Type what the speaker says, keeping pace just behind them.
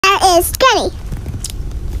Where is Granny?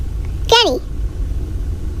 Granny.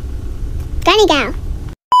 Granny gal.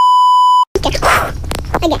 Okay. Okay.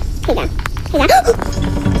 Here you go. Here you go.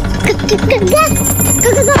 Go, go, go, go. Go,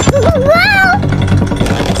 go, go, go, go, go.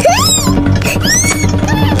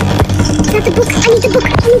 Not the book. I need the book.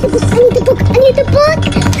 I need the book. I need the book. I need the book.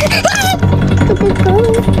 Go, go, go.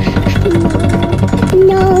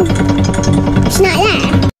 No. No. It's not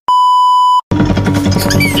there.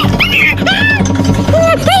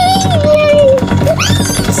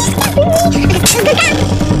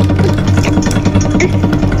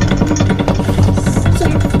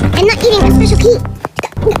 I'm not eating a special key.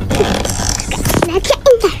 Let's get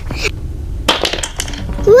in there.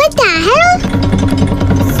 What the hell?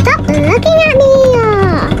 Stop looking at me.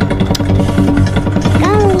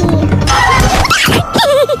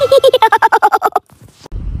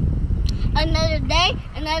 Another day,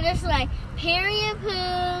 another slide. Period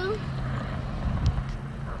poo.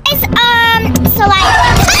 It's so like.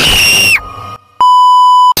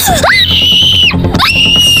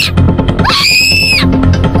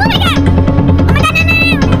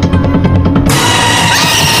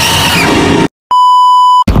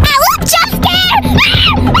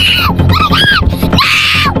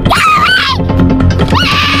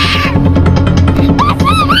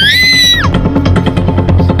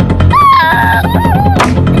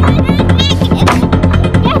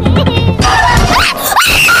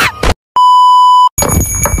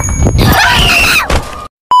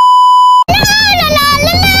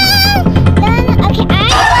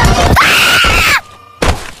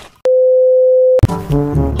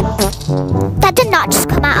 That did not just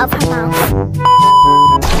come out of her mouth.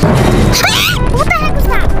 What the heck was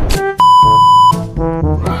that? What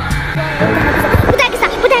the heck is that? What the heck is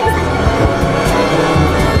that? What the heck is that? What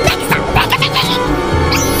the heck is that?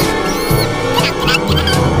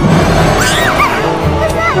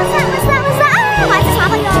 What's that? What's that? What's that? What's that? Oh, why is this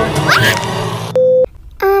happening, y'all?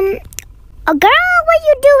 Oh, girl, what are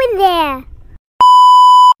you doing there?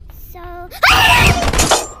 So.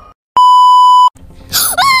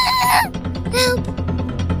 Help!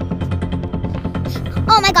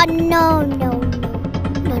 Oh my god, no, no, no,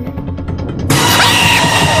 no, no.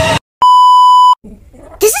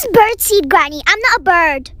 This is birdseed, Granny. I'm not a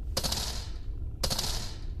bird.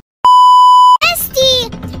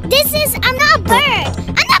 Bestie, I'm not a bird.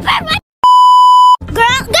 I'm not a bird. What?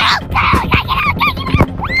 Girl, get out.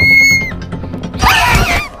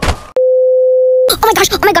 Oh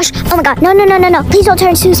my gosh, oh my god. No. Please don't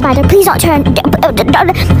turn Sue Spider. Please don't turn.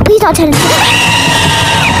 Please don't turn.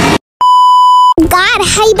 God,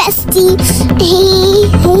 hi bestie. Hey.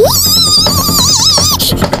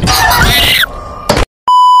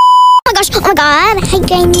 Oh my god. Hi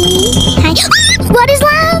Granny. Hi. What is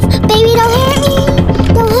love? Baby, don't hurt me.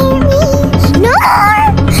 Don't hurt me. No more.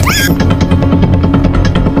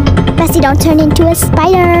 Bestie, don't turn into a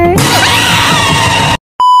spider.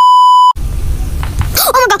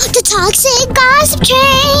 The toxic gossip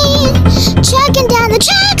train, checking down the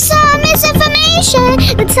tracks of misinformation.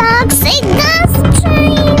 The toxic gossip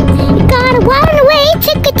train, you got a one-way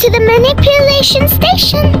ticket to the manipulation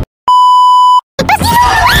station.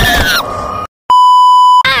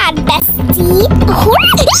 Bestie.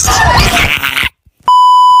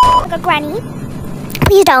 Oh, Granny,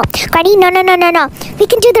 please don't. Granny, no. We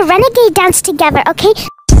can do the renegade dance together, okay?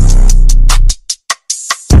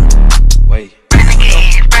 Wait.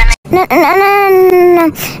 No.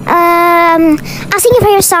 I'll sing you for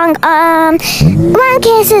your song. One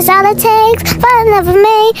kiss is all it takes for love of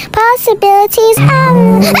me. Possibilities.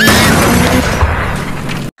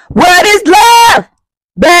 What is love?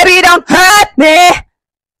 Baby, don't hurt me.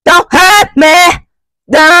 Don't hurt me.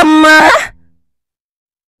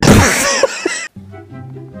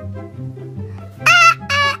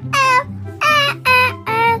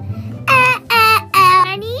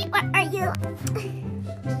 Granny, what are you?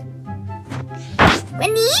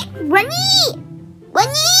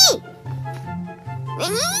 Granny!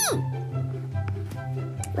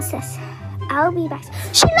 What's this? I'll be back.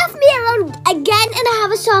 She left me alone again and I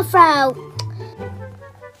have a sore throat.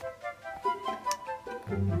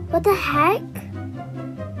 What the heck?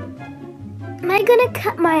 Am I gonna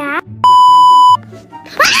cut my ass?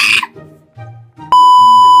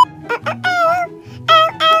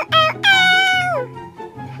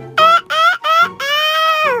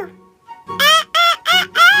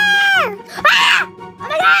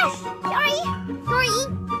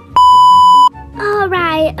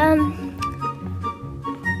 Alright,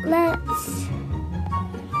 let's...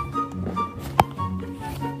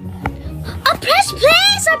 press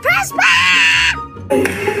play! Press play! そ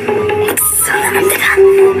うなんてか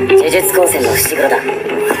呪術高専の伏黒だ。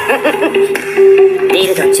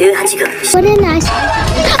What a nice.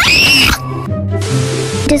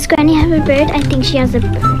 Does Granny have a bird? I think she has a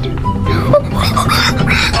bird.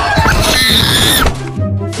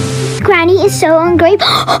 Granny is so ungrateful.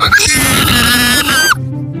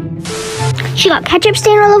 She got ketchup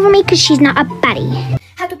stain all over me because she's not a baddie.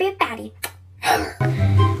 How to be a baddie.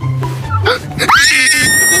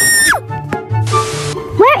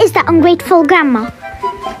 Where is that ungrateful grandma?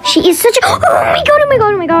 She is such a... Oh my god, oh my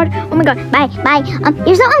god, oh my god. Oh my god, bye, bye.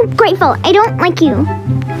 You're so ungrateful. I don't like you.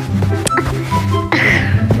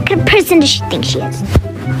 What kind of person does she think she is?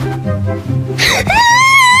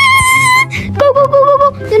 Go, go, go, go, go.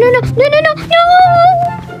 No, no, no, no, no, no, no.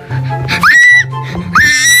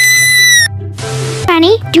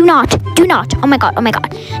 Granny, do not. Oh my god, oh my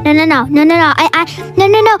god. No, no, no, no, no, no. No,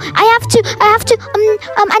 no, no. I have to.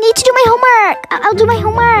 I need to do my homework. I'll do my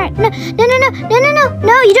homework. No, no, no, no, no, no, no.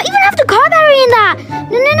 No, you don't even have to car battery in that.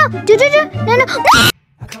 No, no, no. No, no.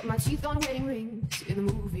 I cut my teeth on wedding rings in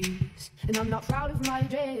the movies, and I'm not proud of my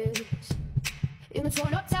dress. In the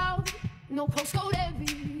torn up town, no postcode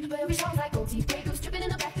envy, but every song's like gold teeth breakers, dripping in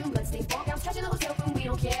the bathroom, bloodstains, ball gowns, trash in the hotel room. We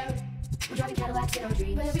don't care. We're driving Cadillacs in our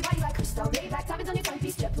dreams, but everybody's like crystal, Maybach, diamonds on your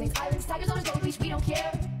timepiece, jet planes, islands, tigers on a gold leash. We don't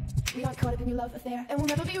care. We aren't caught up in your love affair, and we'll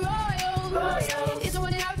never be royals. It's a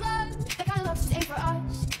one in our blood. That kind of love just ain't for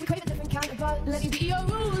us. We crave a different kind of buzz. Let me be your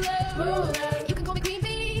ruler. You can call me Queen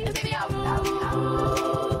Bee, and baby I'll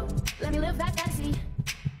rule. Let me live that fantasy.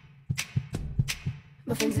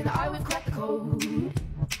 My friends and I, we've cracked the code.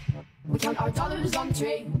 We count our dollars on the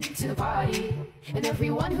train to the party, and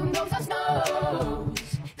everyone who knows us knows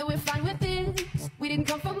that we're fine with this. We didn't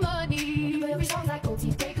come for money, but every song's like gold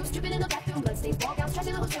teeth breakers, dripping in the bathroom, bloodstains, ball gowns, trash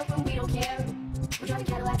in the hotel room. We don't care. We're driving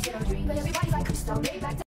Cadillacs in our dreams, but everybody's like crystal, Maybach.